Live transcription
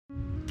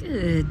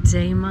Good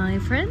day, my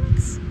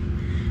friends.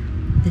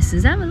 This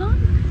is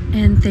Avalon,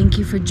 and thank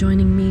you for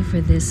joining me for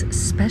this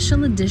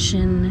special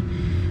edition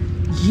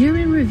year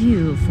in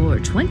review for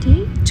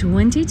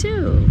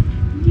 2022.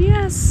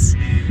 Yes,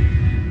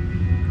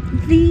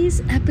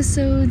 these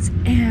episodes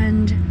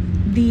and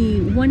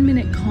the 1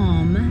 Minute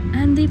Calm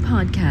and the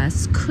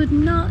podcast could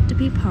not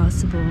be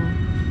possible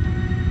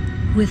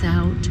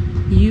without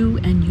you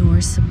and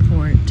your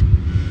support.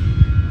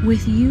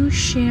 With you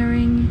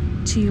sharing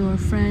to your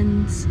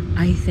friends,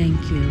 I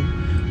thank you.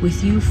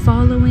 With you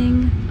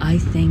following, I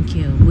thank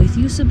you. With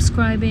you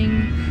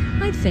subscribing,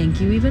 I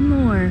thank you even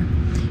more.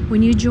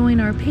 When you join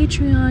our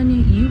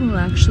Patreon, you will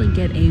actually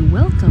get a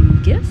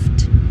welcome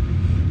gift,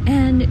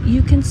 and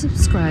you can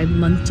subscribe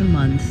month to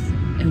month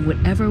and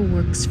whatever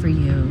works for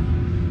you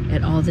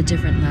at all the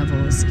different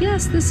levels.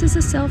 Yes, this is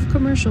a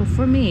self-commercial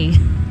for me.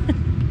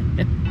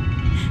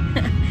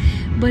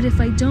 But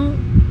if I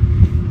don't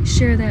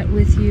share that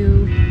with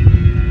you,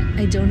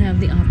 I don't have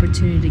the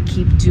opportunity to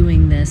keep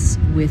doing this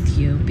with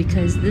you,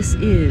 because this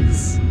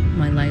is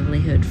my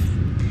livelihood.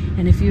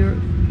 And if you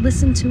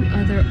listen to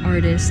other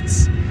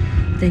artists,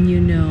 then you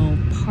know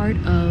part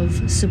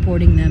of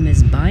supporting them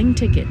is buying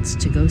tickets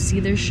to go see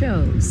their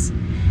shows.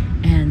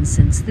 And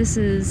since this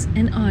is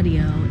an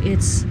audio,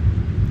 it's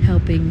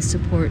helping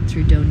support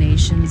through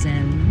donations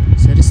and,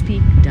 so to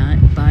speak,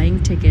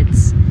 buying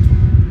tickets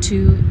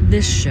to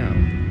this show.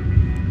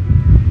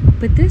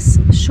 But this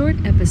short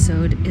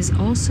episode is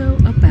also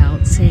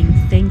about saying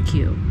thank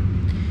you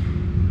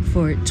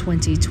for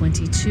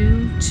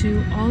 2022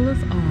 to all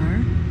of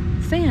our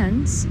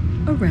fans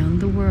around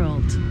the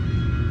world.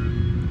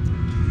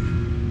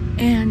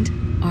 And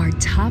our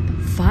top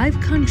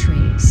 5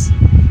 countries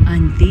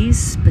on these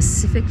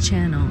specific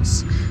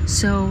channels.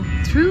 So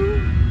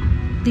through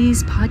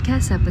these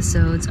podcast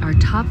episodes, our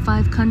top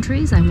 5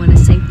 countries, I want to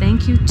say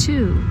thank you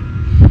to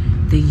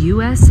the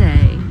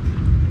USA,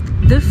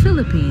 the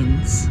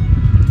Philippines,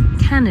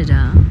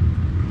 Canada,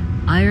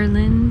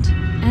 Ireland,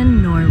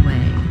 and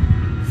Norway.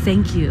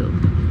 Thank you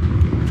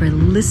for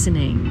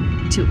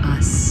listening to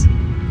us.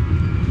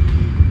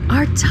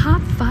 Our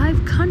top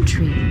 5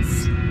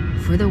 countries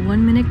for the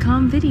 1 Minute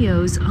Calm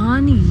videos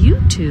on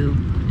YouTube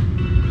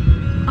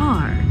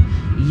are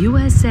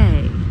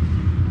USA,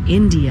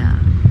 India,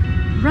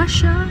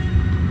 Russia,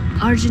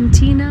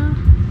 Argentina,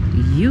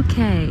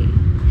 UK.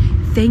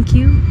 Thank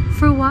you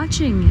for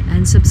watching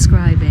and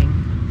subscribing.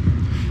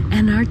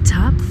 And our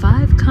top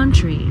 5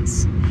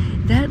 countries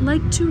that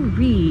like to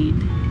read,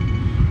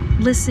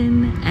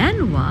 listen,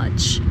 and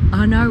watch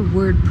on our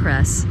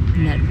WordPress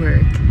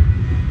network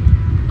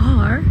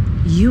are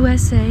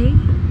USA,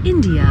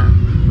 India,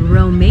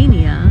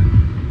 Romania,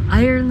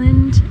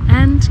 Ireland,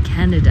 and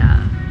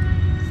Canada.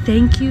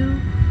 Thank you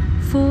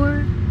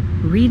for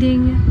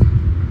reading,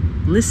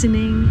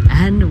 listening,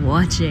 and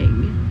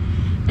watching.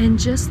 And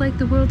just like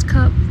the World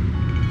Cup,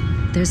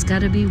 there's got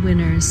to be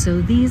winners,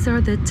 so these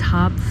are the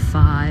top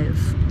 5.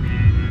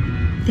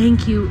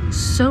 Thank you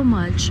so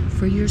much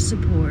for your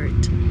support.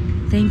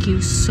 Thank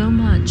you so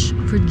much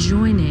for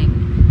joining,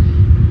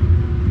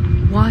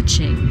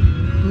 watching,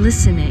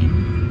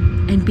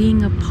 listening, and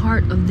being a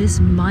part of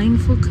this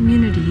mindful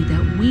community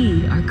that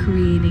we are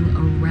creating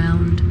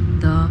around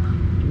the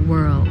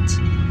world.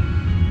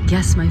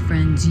 Yes, my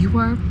friends, you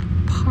are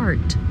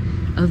part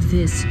of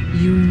this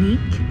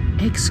unique,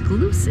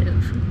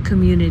 exclusive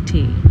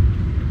community.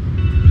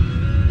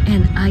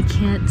 And I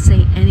can't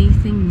say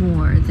anything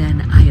more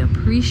than I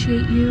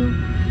appreciate you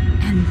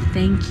and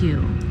thank you.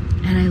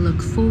 And I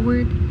look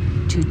forward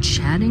to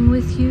chatting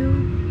with you,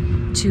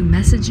 to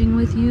messaging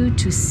with you,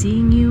 to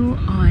seeing you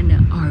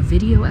on our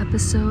video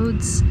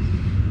episodes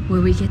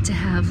where we get to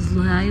have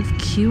live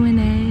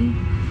Q&A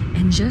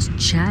and just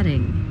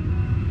chatting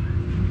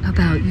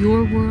about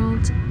your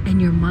world and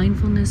your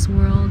mindfulness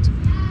world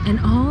and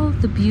all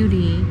the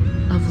beauty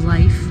of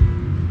life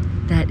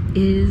that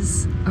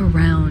is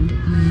around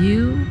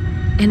you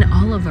and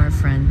all of our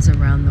friends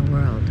around the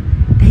world.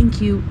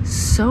 Thank you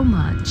so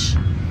much.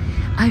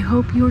 I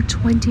hope your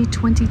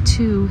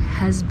 2022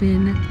 has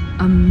been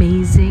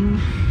amazing,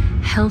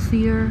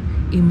 healthier,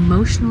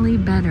 emotionally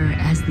better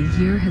as the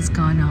year has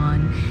gone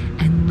on.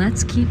 And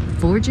let's keep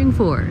forging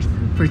forth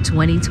for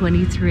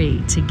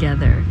 2023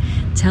 together.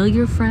 Tell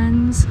your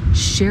friends,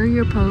 share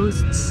your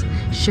posts,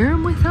 share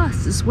them with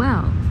us as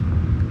well.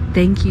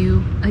 Thank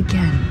you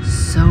again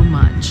so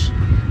much.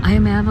 I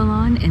am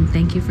Avalon, and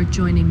thank you for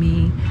joining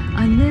me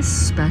on this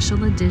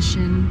special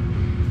edition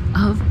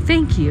of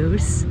thank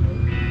yous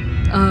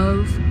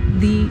of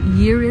the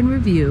year in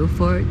review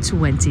for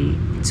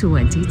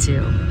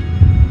 2022.